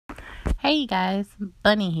Hey guys,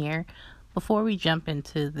 Bunny here. Before we jump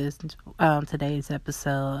into this today's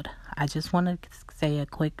episode, I just want to say a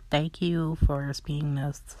quick thank you for being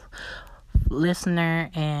a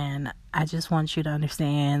listener, and I just want you to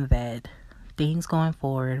understand that things going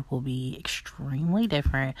forward will be extremely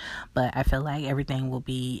different, but I feel like everything will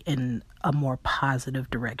be in a more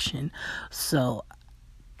positive direction. So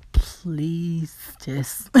please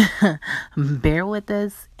just bear with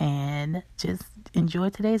us and just enjoy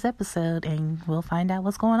today's episode, and we'll find out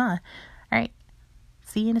what's going on. All right,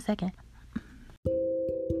 see you in a second.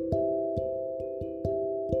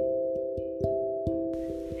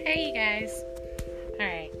 Hey, you guys. All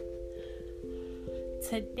right,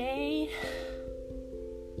 today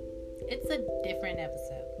it's a different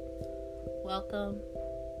episode. Welcome.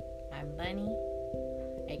 I'm Bunny,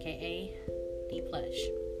 aka D Plush.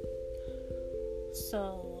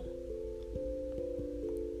 So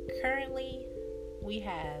currently we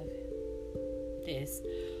have this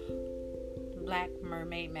Black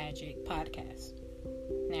Mermaid Magic podcast.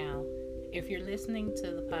 Now, if you're listening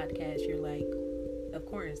to the podcast, you're like, of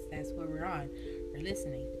course, that's what we're on. We're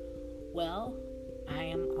listening. Well, I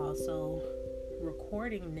am also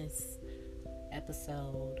recording this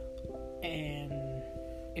episode, and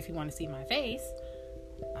if you want to see my face,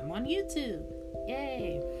 I'm on YouTube.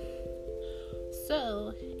 Yay!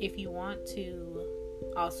 So, if you want to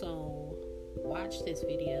also watch this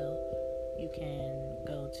video, you can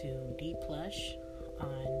go to D Plush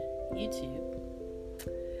on YouTube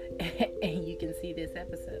and you can see this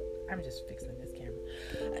episode. I'm just fixing this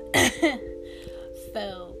camera.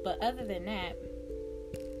 So, but other than that,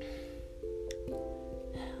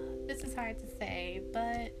 this is hard to say,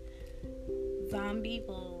 but Zombie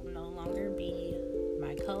will no longer be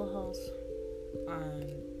my co-host on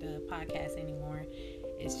the podcast anymore.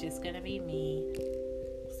 It's just gonna be me,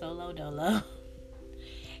 solo dolo.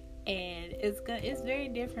 And it's very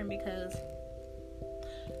different because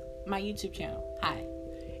my YouTube channel. Hi.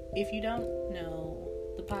 If you don't know,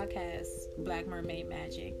 the podcast Black Mermaid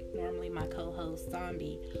Magic, normally my co-host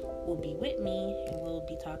Zombie will be with me, and we'll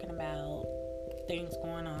be talking about things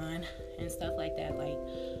going on and stuff like that, like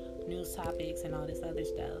news topics and all this other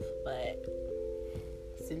stuff. But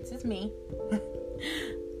since it's me,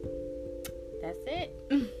 that's it.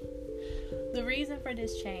 The reason for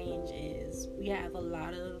this change is we have a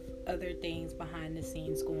lot of other things behind the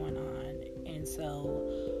scenes going on, and so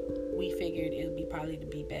we figured it would be probably to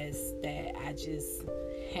be best that I just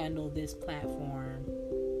handle this platform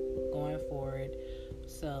going forward.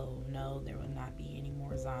 So no, there will not be any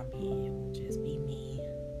more Zombie. It will just be me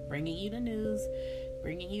bringing you the news,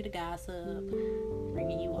 bringing you the gossip,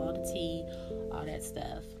 bringing you all the tea, all that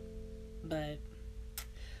stuff. But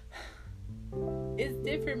it's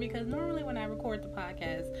different because normally when I record the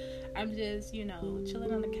podcast, I'm just, chilling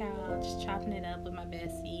on the couch, chopping it up with my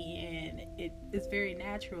bestie, and it's very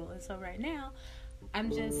natural. And so right now,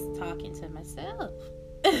 I'm just talking to myself.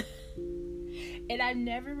 And I've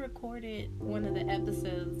never recorded one of the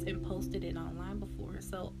episodes and posted it online before.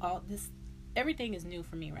 So everything is new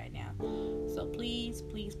for me right now. So please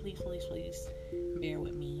bear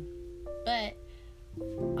with me. But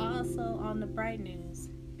also on the bright news,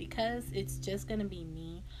 because it's just going to be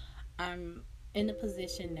me, I'm in a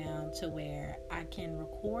position now to where I can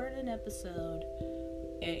record an episode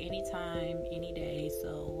at any time, any day.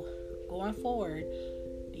 So going forward,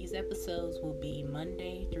 these episodes will be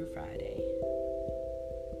Monday through Friday.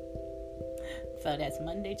 So that's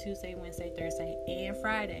Monday, Tuesday, Wednesday, Thursday, and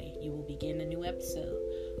Friday. You will be getting a new episode.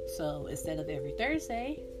 So instead of every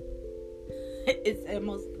Thursday, it's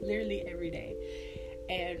almost literally every day.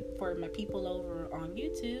 And for my people over on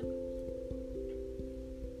YouTube,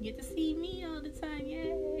 you get to see me all the time.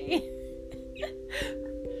 Yay!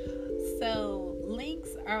 So links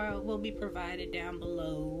will be provided down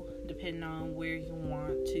below, depending on where you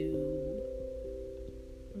want to,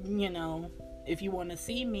 if you want to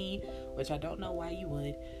see me, which I don't know why you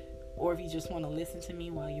would, or if you just want to listen to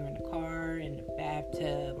me while you're in the car, in the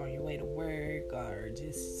bathtub, on your way to work, or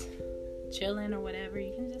just chilling or whatever,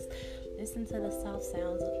 you can just listen to the soft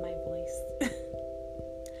sounds of my voice.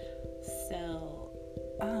 So,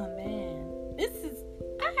 oh man, this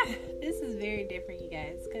is very different, you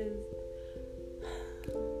guys, because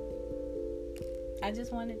I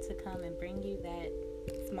just wanted to come and bring you that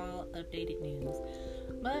small updated news,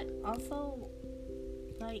 but also,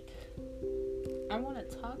 I want to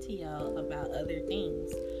talk to y'all about other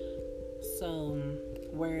things. So,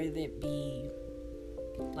 whether it be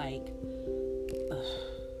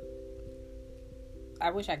I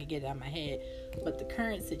wish I could get it out of my head, but the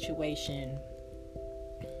current situation,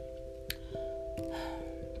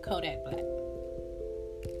 Kodak Black.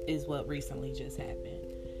 is what recently just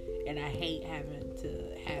happened. And I hate having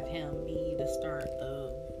to have him be to start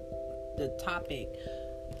the topic.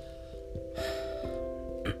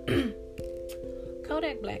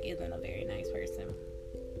 Kodak Black isn't a very nice person.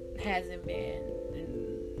 Hasn't been.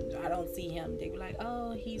 I don't see him. They were like,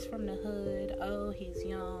 oh, he's from the hood. Oh, he's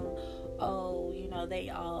young. Oh,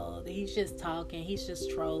 he's just talking. He's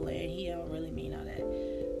just trolling. He don't really mean all that.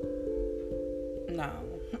 No.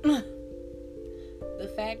 The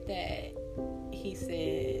fact that he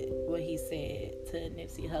said what he said to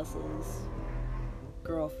Nipsey Hussle's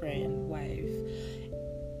girlfriend, wife,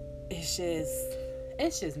 it's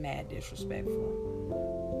just mad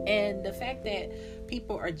disrespectful. And the fact that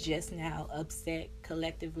people are just now upset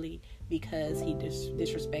collectively because he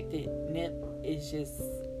disrespected Nip is just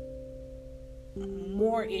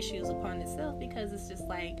more issues upon itself, because it's just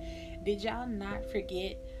like, did y'all not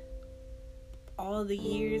forget all the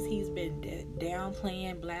years he's been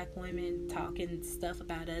downplaying black women, talking stuff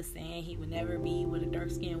about us, saying he would never be with a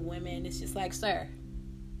dark-skinned woman? It's just like, sir,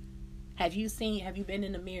 have you been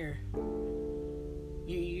in the mirror?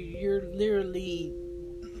 You're literally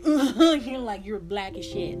you're black as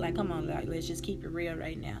shit. Like, come on, like, let's just keep it real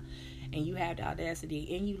right now. And you have the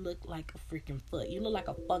audacity, and you look like a freaking foot. You look like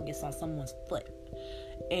a fungus on someone's foot.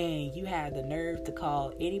 And you have the nerve to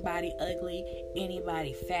call anybody ugly,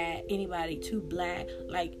 anybody fat, anybody too black.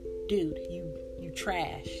 Like, dude, you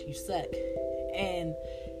trash. You suck. And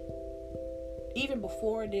even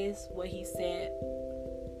before this, what he said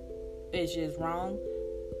is just wrong.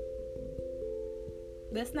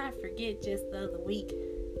 Let's not forget, just the other week,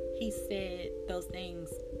 he said those things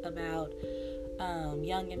about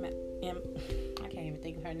young I can't even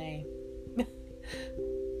think of her name.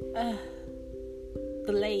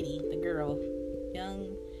 The lady, the girl,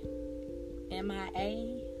 young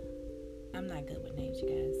MIA. I'm not good with names, you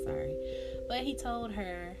guys. Sorry. But he told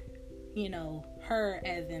her, her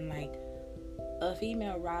as in like a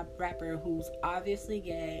female rapper who's obviously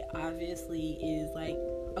gay, obviously is like,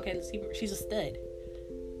 okay, let's see, she's a stud.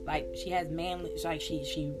 Like, she has manly, like,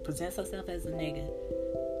 she presents herself as a nigga.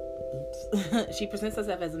 Oops. She presents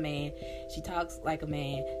herself as a man. She talks like a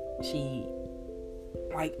man. She's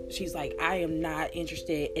like, I am not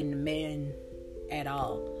interested in the men at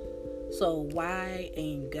all. So why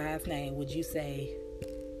in God's name would you say,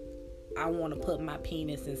 I want to put my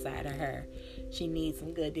penis inside of her? She needs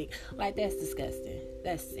some good dick. Like, that's disgusting.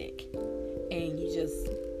 That's sick. And you just,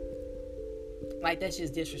 like, that's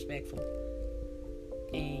just disrespectful.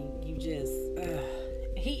 And you just,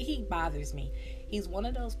 he bothers me. He's one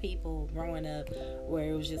of those people growing up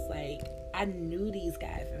where it was just like, I knew these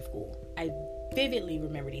guys in school. I vividly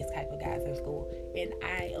remember these type of guys in school. And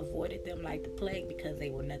I avoided them like the plague because they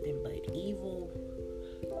were nothing but evil,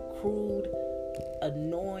 crude,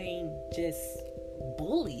 annoying, just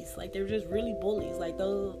bullies. Like, they're just really bullies. Like,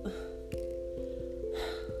 those...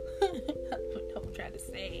 I'm trying to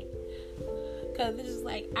say. Because it's just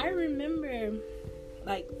like, I remember,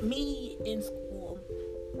 like, me in school,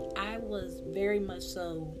 I was very much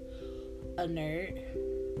so a nerd,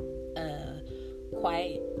 a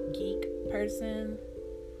quiet geek person.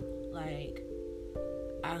 Like,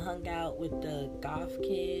 I hung out with the goth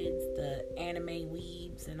kids, the anime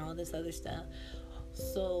weebs, and all this other stuff.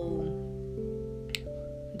 So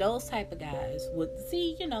those type of guys would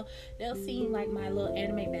see, they'll see like my little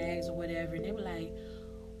anime bags or whatever, and they were like,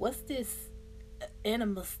 what's this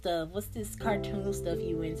anime stuff? What's this cartoon stuff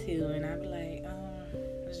you into? And I'd be like,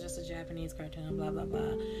 it's just a Japanese cartoon, blah, blah, blah.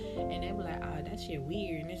 And they were like, oh, that shit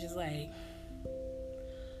weird. And it's just like,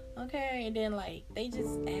 okay. And then, like, they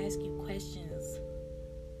just ask you questions,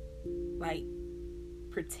 like,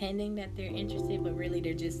 pretending that they're interested, but really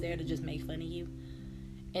they're just there to just make fun of you.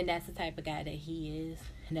 And that's the type of guy that he is.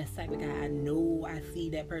 And that's the type of guy I know. I see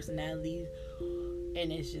that personality. And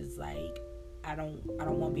it's just like, I don't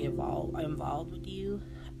want to be involved with you.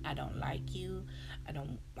 I don't like you. I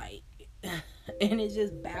don't like and it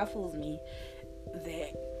just baffles me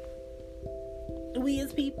that we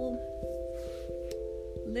as people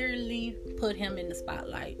literally put him in the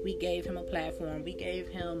spotlight. We gave him a platform. We gave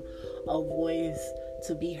him a voice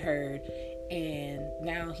to be heard. And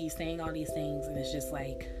now he's saying all these things, and it's just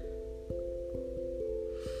like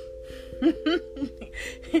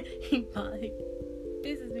he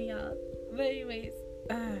pisses me off. But anyways,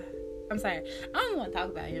 I'm sorry. I don't want to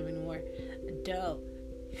talk about him anymore. I don't.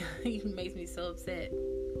 He makes me so upset.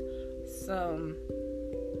 So,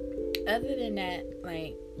 other than that,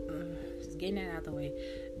 like, just getting that out the way,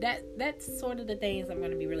 that's sort of the things I'm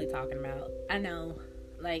going to be really talking about. I know,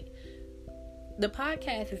 like, the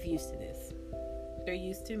podcast is used to this. They're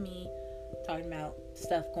used to me talking about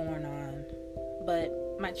stuff going on. But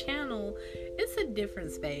my channel, it's a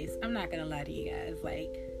different space. I'm not gonna lie to you guys.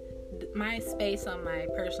 Like, my space on my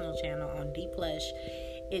personal channel on D Plush,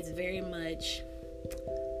 it's very much,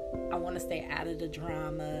 I want to stay out of the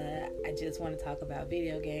drama. I just want to talk about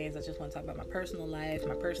video games. I just want to talk about my personal life,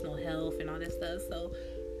 my personal health, and all that stuff. So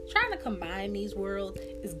trying to combine these worlds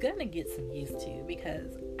is gonna get some used to,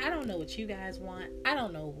 because I don't know what you guys want. I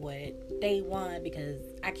don't know what they want, because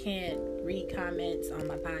I can't read comments on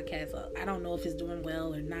my podcast. I don't know if it's doing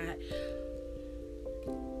well or not.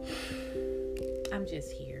 I'm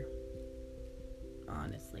just here.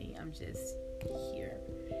 Honestly, I'm just here.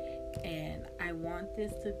 And I want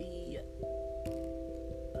this to be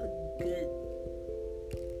a good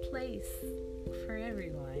place for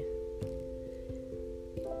everyone.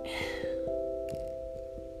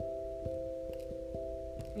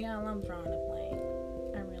 Y'all, I'm drawing a blank.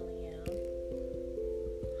 I really am.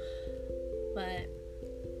 But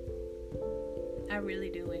I really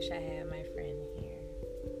do wish I had my friend here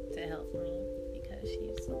to help me, because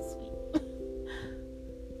she's so sweet.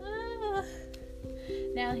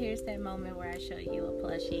 Now here's that moment where I show you a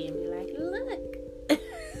plushie and be like, look.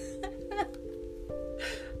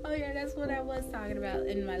 Oh yeah, that's what I was talking about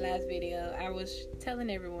in my last video. I was telling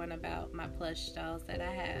everyone about my plush dolls that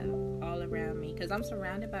I have all around me, because I'm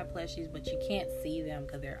surrounded by plushies, but you can't see them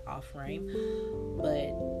because they're off frame.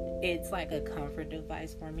 But it's like a comfort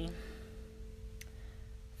device for me.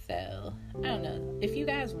 So, I don't know. If you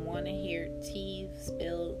guys want to hear tea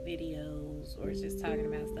spilled videos or just talking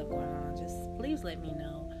about stuff going on, just please let me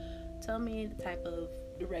know. Tell me the type of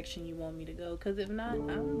direction you want me to go. Because if not,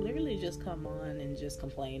 I'm literally just come on and just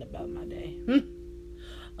complain about my day.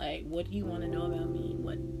 Like, what do you want to know about me?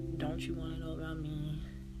 What don't you want to know about me?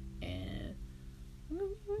 And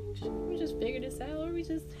we just figure this out. Or we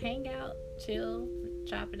just hang out, chill,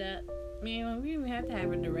 chop it up. I mean, we even have to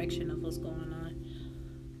have a direction of what's going on.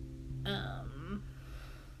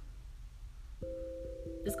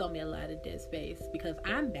 It's gonna be a lot of dead space, because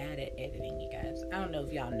I'm bad at editing, you guys. I don't know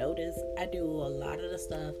if y'all notice. I do a lot of the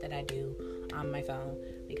stuff that I do on my phone,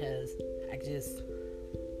 because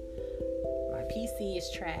my PC is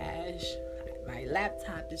trash, my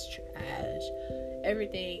laptop is trash,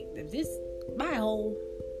 everything. My whole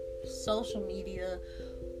social media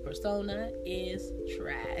persona is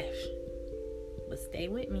trash. But stay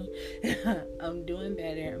with me. I'm doing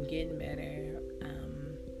better. I'm getting better.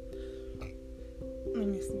 Let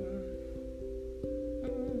me see.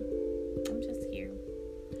 I'm just here.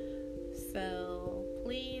 So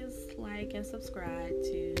please like and subscribe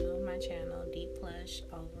to my channel, D Plush,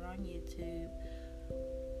 over on YouTube.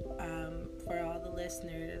 For all the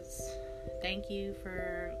listeners, thank you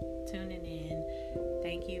for tuning in.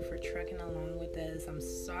 Thank you for trucking along with us. I'm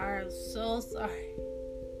sorry. I'm so sorry.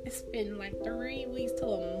 It's been like 3 weeks to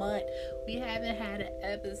a month. We haven't had an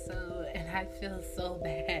episode, and I feel so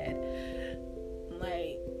bad.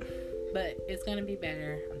 But it's gonna be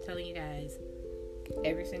better. I'm telling you guys,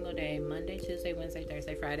 every single day, Monday, Tuesday, Wednesday,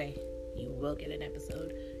 Thursday, Friday, you will get an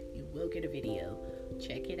episode. You will get a video.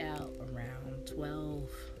 Check it out around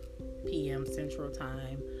 12 p.m. Central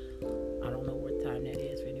Time. I don't know what time that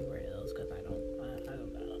is for anywhere else, because I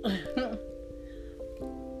don't know.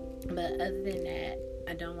 But other than that,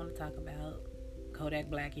 I don't want to talk about Kodak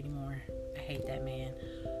Black anymore. I hate that man.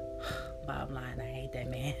 Bottom line, I hate that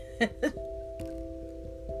man.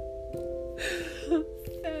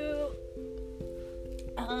 So,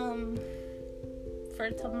 for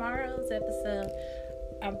tomorrow's episode,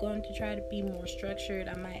 I'm going to try to be more structured.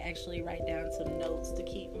 I might actually write down some notes to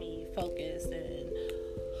keep me focused and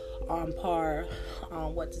on par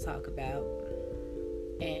on what to talk about.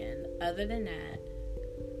 And other than that,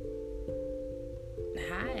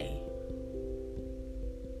 hi.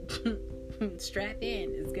 Strap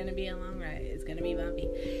in. It's gonna be a long ride. It's gonna be bumpy.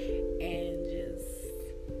 And just,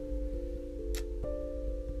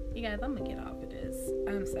 you guys, I'm gonna get off of this.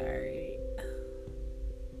 I'm sorry.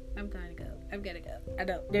 I'm gonna go. I've gotta go.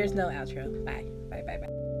 There's no outro. Bye. Bye.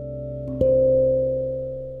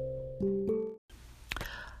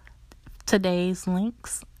 Today's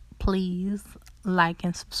links, please like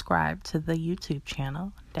and subscribe to the YouTube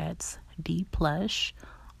channel. That's D Plush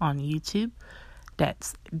on YouTube.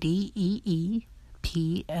 That's DEEPLUSH,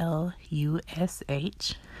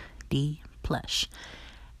 D Plush.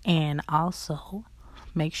 And also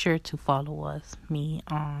make sure to follow me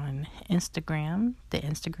on Instagram. The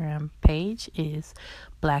Instagram page is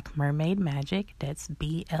Black Mermaid Magic. That's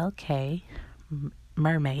BLK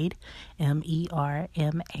Mermaid, MERMAID,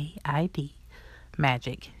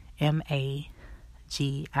 Magic,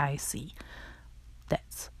 MAGIC.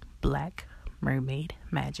 That's Black Mermaid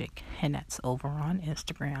Magic, and that's over on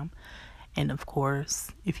Instagram. And of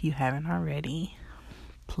course, if you haven't already,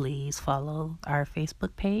 please follow our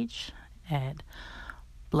Facebook page at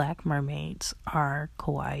Black Mermaids Are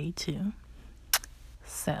Kawaii Too.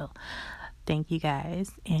 So, thank you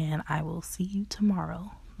guys, and I will see you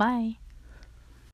tomorrow. Bye.